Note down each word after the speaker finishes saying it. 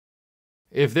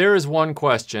If there is one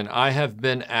question I have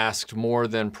been asked more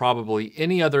than probably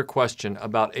any other question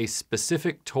about a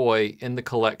specific toy in the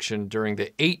collection during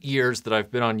the 8 years that I've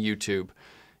been on YouTube,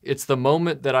 it's the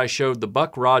moment that I showed the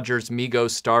Buck Rogers Mego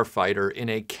Starfighter in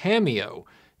a cameo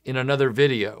in another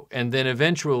video, and then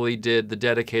eventually did the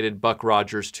dedicated Buck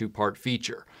Rogers 2-part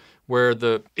feature, where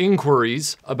the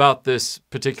inquiries about this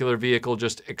particular vehicle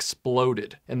just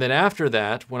exploded. And then after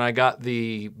that, when I got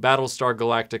the Battlestar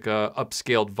Galactica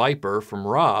upscaled Viper from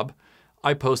Rob,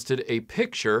 I posted a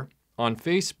picture on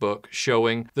Facebook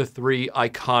showing the 3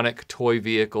 iconic toy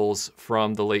vehicles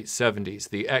from the late 70s,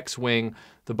 the X-Wing,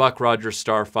 the Buck Rogers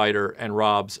Starfighter, and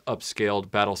Rob's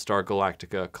upscaled Battlestar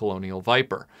Galactica Colonial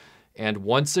Viper. And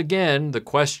once again, the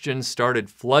questions started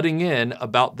flooding in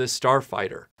about this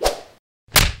starfighter.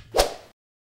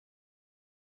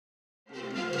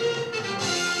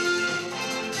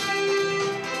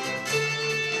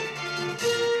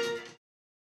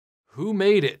 Who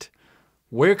made it?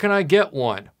 Where can I get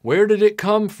one? Where did it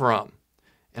come from?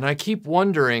 And I keep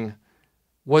wondering,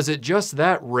 was it just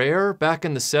that rare back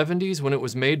in the 70s when it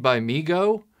was made by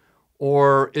Mego?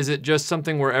 Or is it just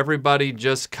something where everybody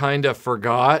just kind of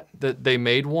forgot that they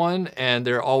made one and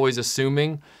they're always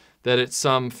assuming that it's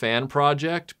some fan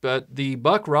project? But the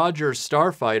Buck Rogers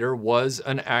Starfighter was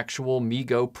an actual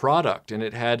Mego product, and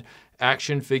it had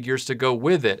action figures to go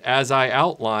with it, as I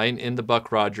outline in the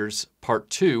Buck Rogers Part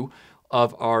 2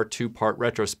 of our 2-part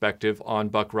retrospective on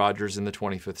Buck Rogers in the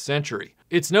 25th century.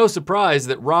 It's no surprise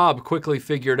that Rob quickly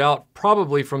figured out,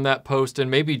 probably from that post and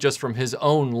maybe just from his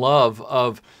own love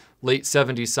of late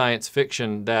 70s science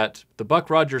fiction, that the Buck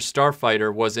Rogers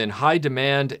Starfighter was in high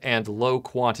demand and low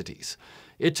quantities.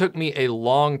 It took me a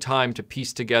long time to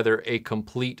piece together a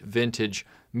complete vintage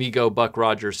Mego Buck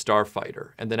Rogers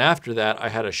Starfighter. And then after that, I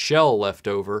had a shell left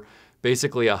over,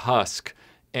 basically a husk.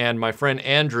 And my friend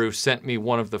Andrew sent me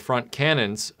one of the front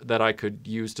cannons that I could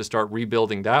use to start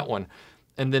rebuilding that one.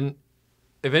 And then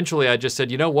eventually I just said,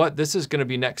 you know what, this is going to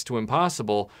be next to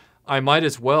impossible. I might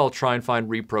as well try and find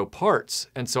repro parts.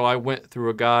 And so I went through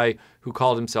a guy who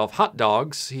called himself Hot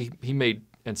Dogs. He made,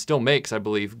 and still makes, I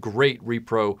believe, great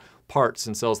repro parts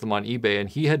and sells them on eBay. And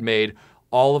he had made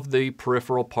all of the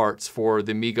peripheral parts for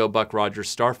the Mego Buck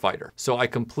Rogers Starfighter. So I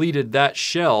completed that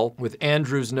shell with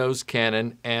Andrew's nose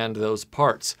cannon and those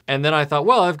parts. And then I thought,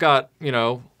 well, I've got, you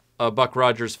know, a Buck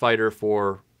Rogers fighter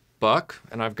for Buck,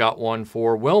 and I've got one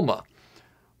for Wilma.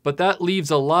 But that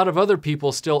leaves a lot of other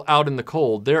people still out in the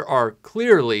cold. There are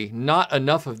clearly not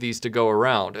enough of these to go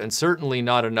around, and certainly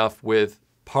not enough with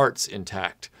parts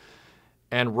intact.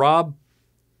 And Rob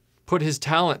put his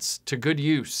talents to good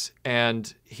use,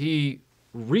 and he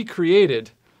recreated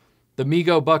the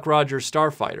Mego Buck Rogers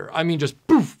Starfighter. I mean, just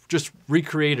poof, just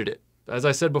recreated it. As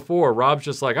I said before, Rob's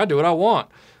just like, I do what I want.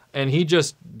 And he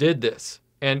just did this.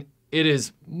 And it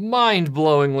is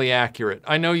mind-blowingly accurate.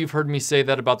 I know you've heard me say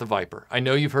that about the Viper. I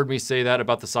know you've heard me say that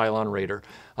about the Cylon Raider.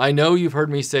 I know you've heard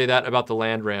me say that about the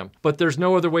Land Ram. But there's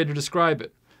no other way to describe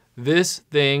it. This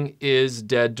thing is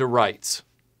dead to rights.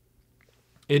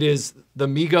 It is the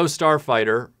Mego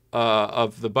Starfighter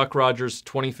of the Buck Rogers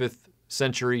 25th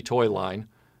century toy line,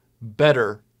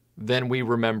 better than we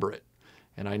remember it.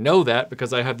 And I know that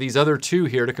because I have these other 2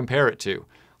 here to compare it to.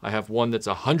 I have one that's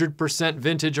 100%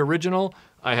 vintage original.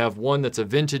 I have one that's a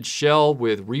vintage shell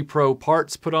with repro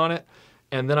parts put on it.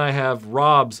 And then I have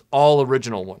Rob's all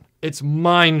original one. It's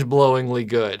mind-blowingly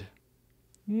good.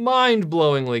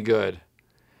 Mind-blowingly good.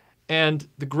 And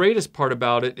the greatest part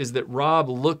about it is that Rob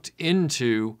looked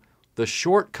into the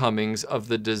shortcomings of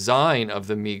the design of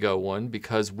the Mego one,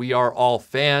 because we are all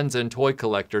fans and toy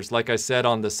collectors. Like I said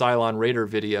on the Cylon Raider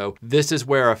video, this is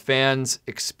where a fan's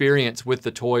experience with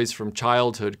the toys from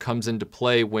childhood comes into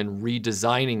play when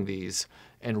redesigning these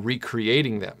and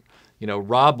recreating them. You know,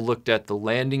 Rob looked at the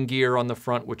landing gear on the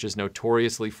front, which is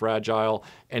notoriously fragile,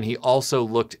 and he also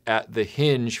looked at the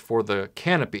hinge for the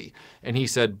canopy, and he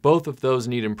said both of those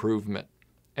need improvement.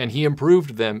 And he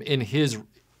improved them in his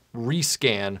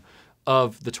rescan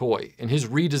of the toy. In his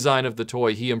redesign of the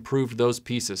toy, he improved those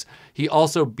pieces. He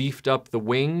also beefed up the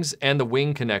wings and the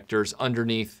wing connectors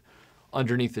underneath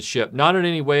the ship. Not in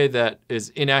any way that is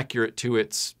inaccurate to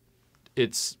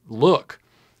its look.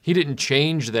 He didn't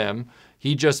change them.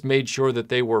 He just made sure that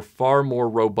they were far more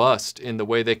robust in the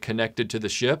way they connected to the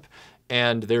ship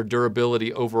and their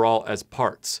durability overall as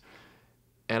parts.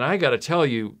 And I gotta tell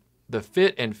you, the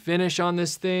fit and finish on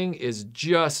this thing is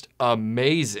just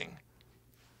amazing.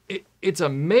 It's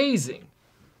amazing.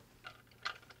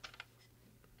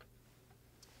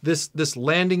 This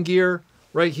landing gear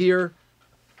right here,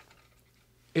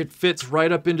 it fits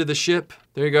right up into the ship.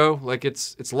 There you go. Like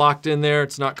it's locked in there.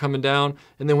 It's not coming down.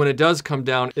 And then when it does come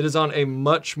down, it is on a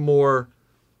much more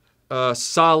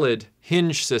solid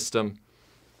hinge system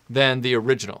than the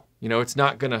original. You know, it's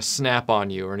not going to snap on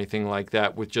you or anything like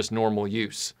that with just normal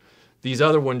use. These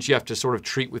other ones you have to sort of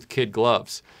treat with kid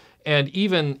gloves. And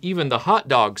even the hot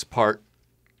dogs part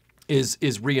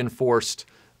is reinforced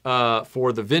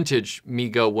for the vintage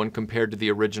Mego one compared to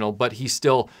the original, but he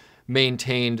still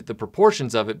maintained the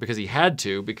proportions of it because he had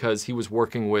to, because he was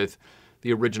working with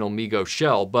the original Mego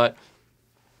shell. But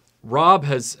Rob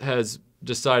has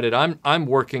decided I'm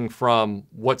working from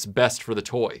what's best for the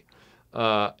toy.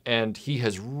 And he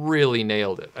has really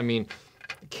nailed it. I mean,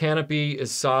 canopy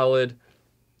is solid,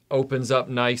 opens up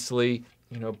nicely.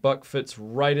 You know, Buck fits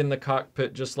right in the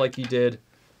cockpit just like he did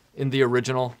in the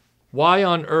original. Why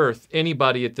on earth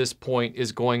anybody at this point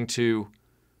is going to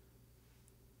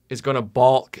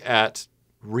balk at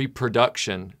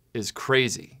reproduction is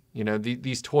crazy. You know,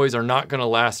 these toys are not going to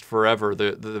last forever,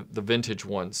 the vintage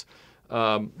ones.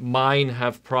 Mine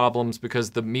have problems because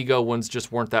the Mego ones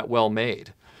just weren't that well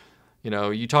made. You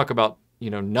know, you talk about, you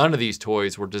know, none of these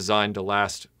toys were designed to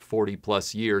last 40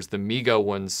 plus years. The Mego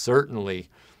ones certainly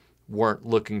weren't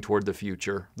looking toward the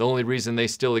future. The only reason they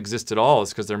still exist at all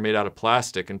is because they're made out of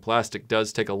plastic, and plastic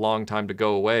does take a long time to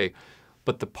go away.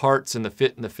 But the parts and the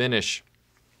fit and the finish,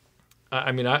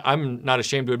 I mean, I'm not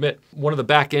ashamed to admit, one of the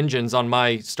back engines on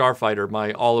my Starfighter,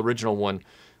 my all-original one,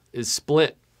 is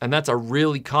split, and that's a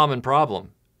really common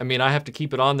problem. I mean, I have to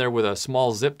keep it on there with a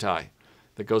small zip tie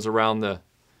that goes around the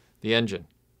engine.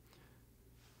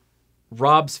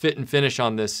 Rob's fit and finish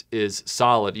on this is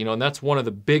solid, you know, and that's one of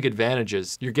the big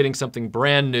advantages. You're getting something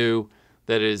brand new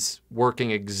that is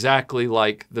working exactly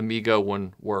like the Mego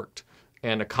one worked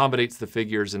and accommodates the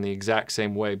figures in the exact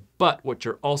same way. But what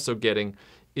you're also getting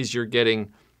is you're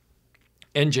getting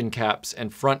engine caps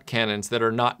and front cannons that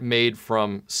are not made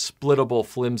from splittable,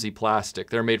 flimsy plastic.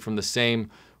 They're made from the same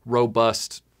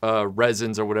robust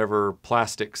resins or whatever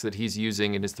plastics that he's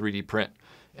using in his 3D print.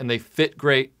 And they fit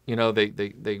great, you know,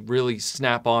 they really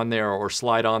snap on there or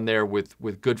slide on there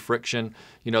with good friction.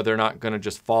 You know, they're not going to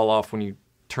just fall off when you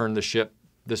turn the ship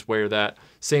this way or that.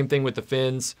 Same thing with the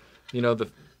fins. You know,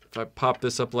 if I pop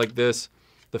this up like this,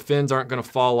 the fins aren't going to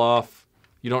fall off.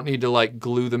 You don't need to like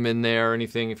glue them in there or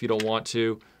anything if you don't want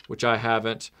to, which I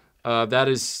haven't. That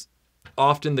is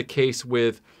often the case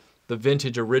with the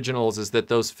vintage originals, is that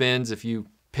those fins, if you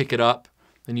pick it up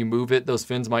and you move it, those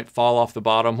fins might fall off the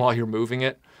bottom while you're moving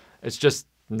it. It's just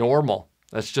normal.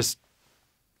 It's just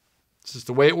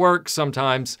the way it works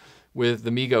sometimes with the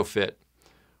Mego fit.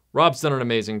 Rob's done an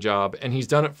amazing job, and he's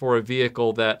done it for a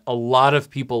vehicle that a lot of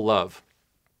people love.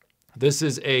 This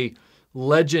is a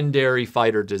legendary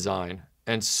fighter design,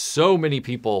 and so many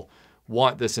people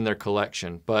want this in their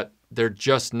collection, but they're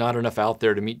just not enough out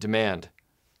there to meet demand.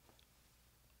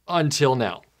 Until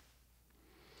now.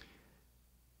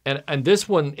 And this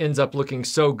one ends up looking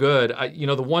so good. You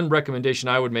know, the one recommendation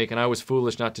I would make, and I was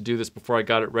foolish not to do this before I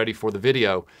got it ready for the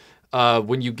video,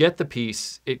 when you get the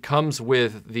piece, it comes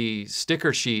with the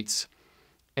sticker sheets,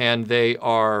 and they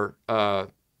are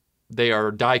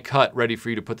die cut, ready for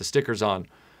you to put the stickers on.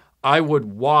 I would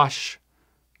wash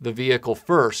the vehicle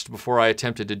first before I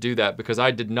attempted to do that, because I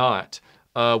did not.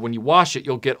 When you wash it,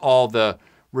 you'll get all the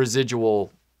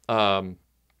residual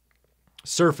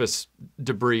surface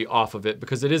debris off of it,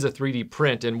 because it is a 3D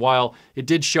print, and while it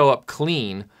did show up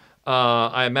clean,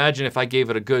 I imagine if I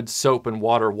gave it a good soap and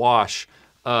water wash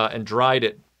and dried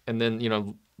it, and then, you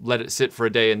know, let it sit for a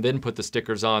day and then put the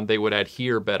stickers on, they would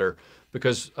adhere better,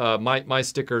 because my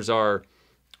stickers are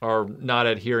not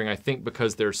adhering, I think,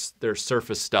 because there's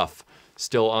surface stuff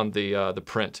still on the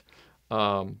print.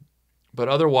 But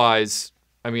otherwise,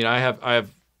 I mean, I have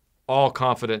all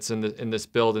confidence in this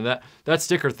build, and that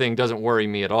sticker thing doesn't worry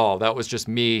me at all. That was just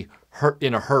me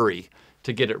in a hurry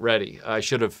to get it ready. I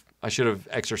should have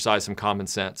exercised some common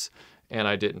sense, and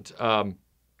I didn't.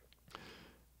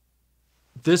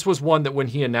 This was one that when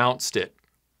he announced it,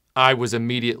 I was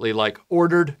immediately like,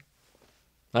 ordered.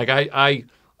 Like I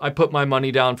put my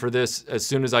money down for this as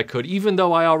soon as I could, even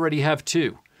though I already have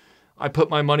two. I put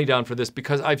my money down for this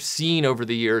because I've seen over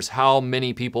the years how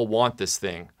many people want this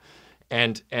thing.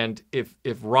 And if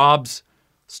Rob's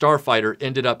Starfighter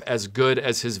ended up as good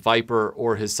as his Viper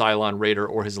or his Cylon Raider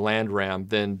or his Land Ram,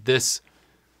 then this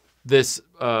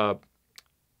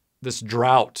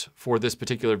drought for this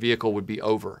particular vehicle would be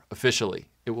over. Officially,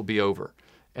 it will be over.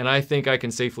 And I think I can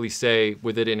safely say,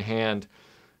 with it in hand,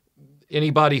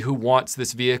 anybody who wants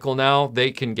this vehicle now,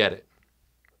 they can get it.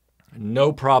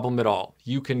 No problem at all.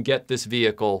 You can get this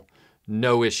vehicle,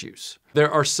 no issues.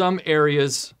 There are some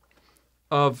areas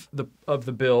of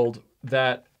the build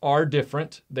that are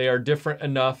different. They are different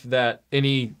enough that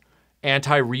any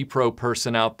anti-repro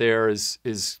person out there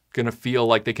is gonna feel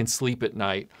like they can sleep at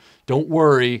night. Don't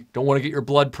worry, don't want to get your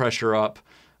blood pressure up.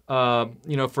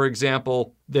 You know, for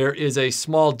example, there is a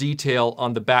small detail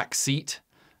on the back seat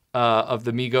of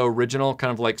the Mego original,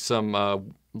 kind of like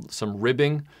some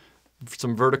ribbing,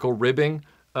 some vertical ribbing.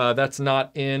 That's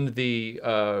not in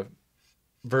the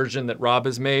version that Rob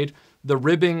has made. The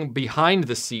ribbing behind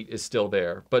the seat is still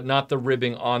there, but not the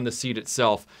ribbing on the seat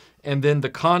itself. And then the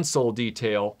console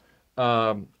detail,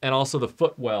 and also the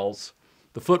footwells.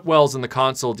 The footwells and the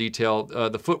console detail,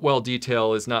 the footwell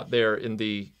detail is not there in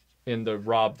the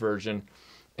Rob version.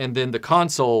 And then the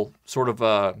console sort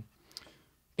of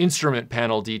instrument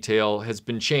panel detail has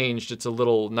been changed. It's a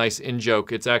little nice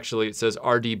in-joke. It says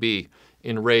RDB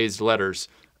in raised letters,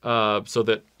 so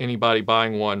that anybody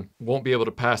buying one won't be able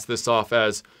to pass this off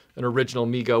as an original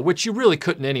Mego, which you really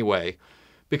couldn't anyway,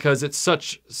 because it's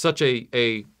such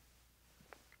a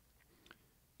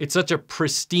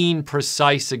pristine,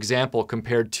 precise example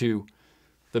compared to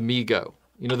the Mego.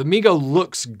 You know, the Mego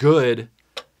looks good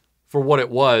for what it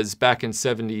was back in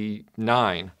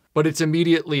 '79, but it's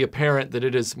immediately apparent that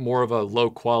it is more of a low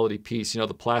quality piece. You know,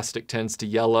 the plastic tends to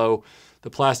yellow. The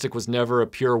plastic was never a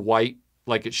pure white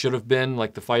like it should have been,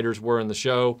 like the fighters were in the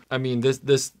show. I mean,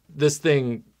 this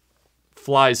thing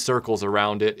flies circles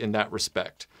around it in that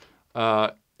respect.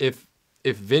 If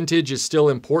vintage is still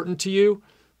important to you,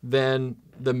 then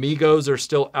the Megos are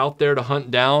still out there to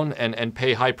hunt down and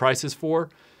pay high prices for.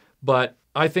 But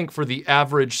I think for the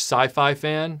average sci-fi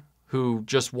fan who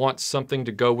just wants something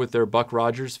to go with their Buck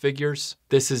Rogers figures,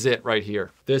 this is it right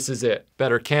here. This is it.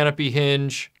 Better canopy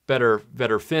hinge, better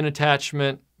fin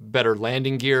attachment, better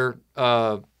landing gear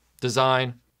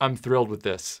design. I'm thrilled with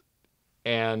this.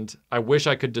 And I wish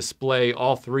I could display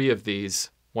all three of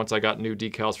these once I got new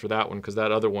decals for that one, because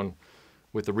that other one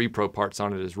with the repro parts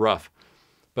on it is rough.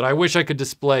 But I wish I could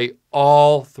display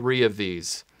all three of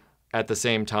these at the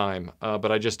same time,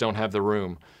 but I just don't have the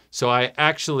room. So I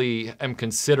actually am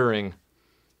considering,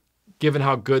 given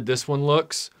how good this one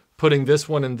looks, putting this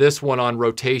one and this one on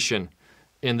rotation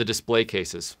in the display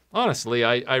cases. Honestly,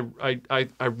 I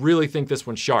really think this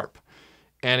one's sharp.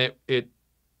 And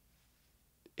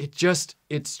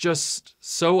it's just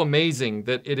so amazing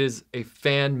that it is a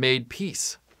fan-made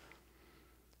piece.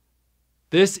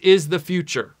 This is the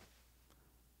future.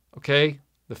 Okay?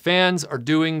 The fans are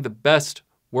doing the best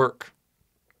work.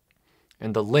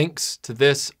 And the links to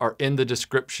this are in the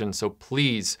description. So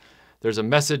please, there's a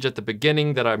message at the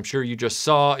beginning that I'm sure you just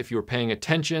saw if you were paying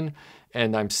attention.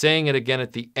 And I'm saying it again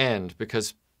at the end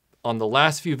because on the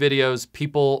last few videos,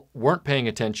 people weren't paying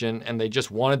attention and they just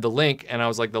wanted the link. And I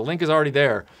was like, the link is already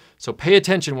there. So pay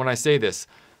attention when I say this.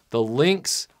 The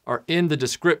links are in the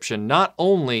description, not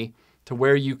only to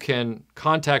where you can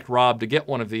contact Rob to get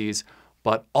one of these,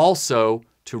 but also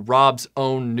to Rob's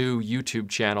own new YouTube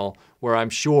channel, where I'm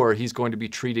sure he's going to be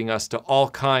treating us to all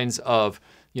kinds of,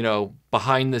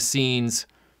 behind the scenes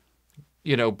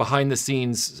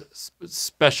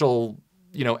special,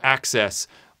 access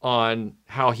on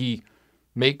how he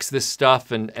makes this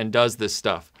stuff and does this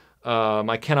stuff.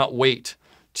 I cannot wait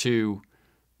to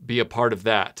be a part of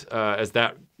that as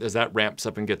that ramps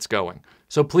up and gets going.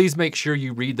 So please make sure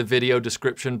you read the video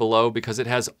description below, because it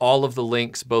has all of the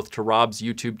links both to Rob's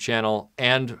YouTube channel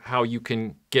and how you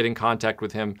can get in contact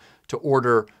with him to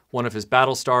order one of his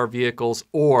Battlestar vehicles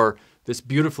or this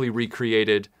beautifully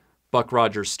recreated Buck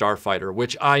Rogers Starfighter,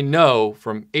 which I know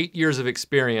from 8 years of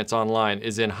experience online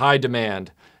is in high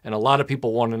demand, and a lot of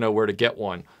people want to know where to get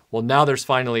one. Well, now there's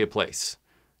finally a place.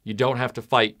 You don't have to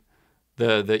fight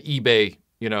the eBay,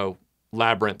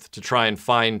 labyrinth to try and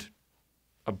find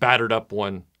a battered up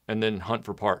one and then hunt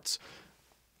for parts.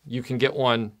 You can get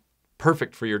one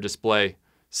perfect for your display.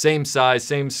 Same size,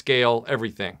 same scale,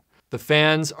 everything. The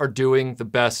fans are doing the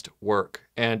best work.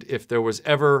 And if there was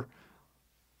ever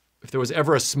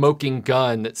a smoking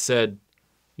gun that said,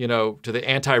 to the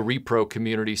anti-repro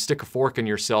community, stick a fork in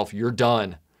yourself, you're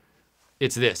done,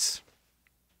 it's this.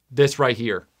 This right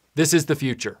here. This is the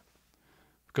future.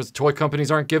 Because the toy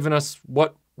companies aren't giving us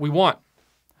what we want.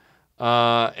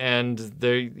 And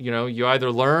you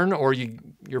either learn or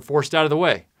you're forced out of the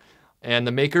way. And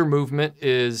the maker movement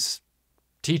is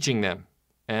teaching them,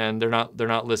 and they're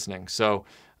not listening. So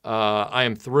I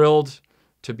am thrilled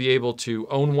to be able to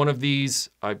own one of these.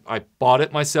 I bought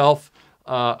it myself.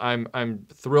 I'm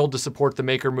thrilled to support the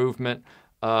maker movement,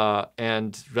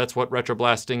 and that's what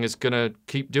RetroBlasting is gonna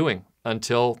keep doing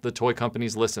until the toy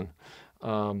companies listen.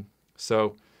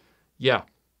 So yeah,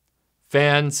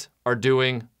 fans are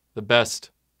doing the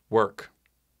best work.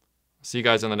 See you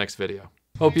guys on the next video.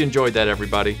 Hope you enjoyed that,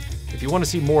 everybody. If you want to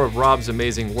see more of Rob's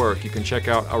amazing work, you can check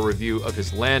out our review of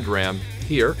his Land Ram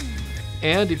here.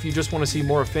 And if you just want to see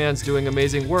more fans doing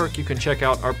amazing work, you can check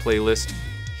out our playlist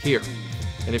here.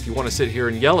 And if you want to sit here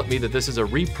and yell at me that this is a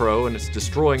repro and it's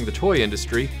destroying the toy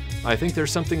industry, I think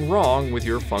there's something wrong with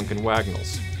your Funk and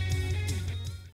Wagnalls.